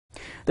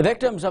The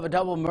victims of a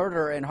double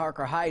murder in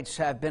Harker Heights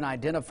have been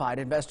identified.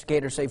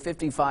 Investigators say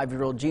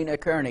 55-year-old Gina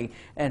Kearney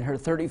and her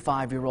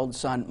 35-year-old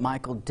son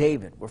Michael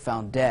David were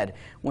found dead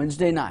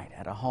Wednesday night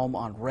at a home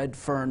on Red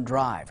Fern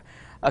Drive.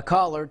 A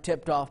caller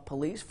tipped off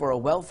police for a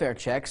welfare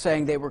check,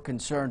 saying they were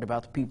concerned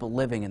about the people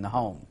living in the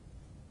home.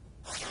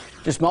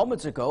 Just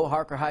moments ago,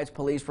 Harker Heights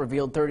police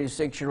revealed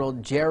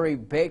 36-year-old Jerry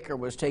Baker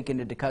was taken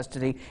into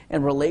custody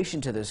in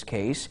relation to this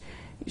case.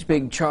 He's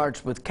being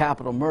charged with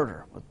capital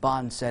murder, with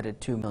bond set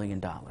at $2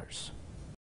 million.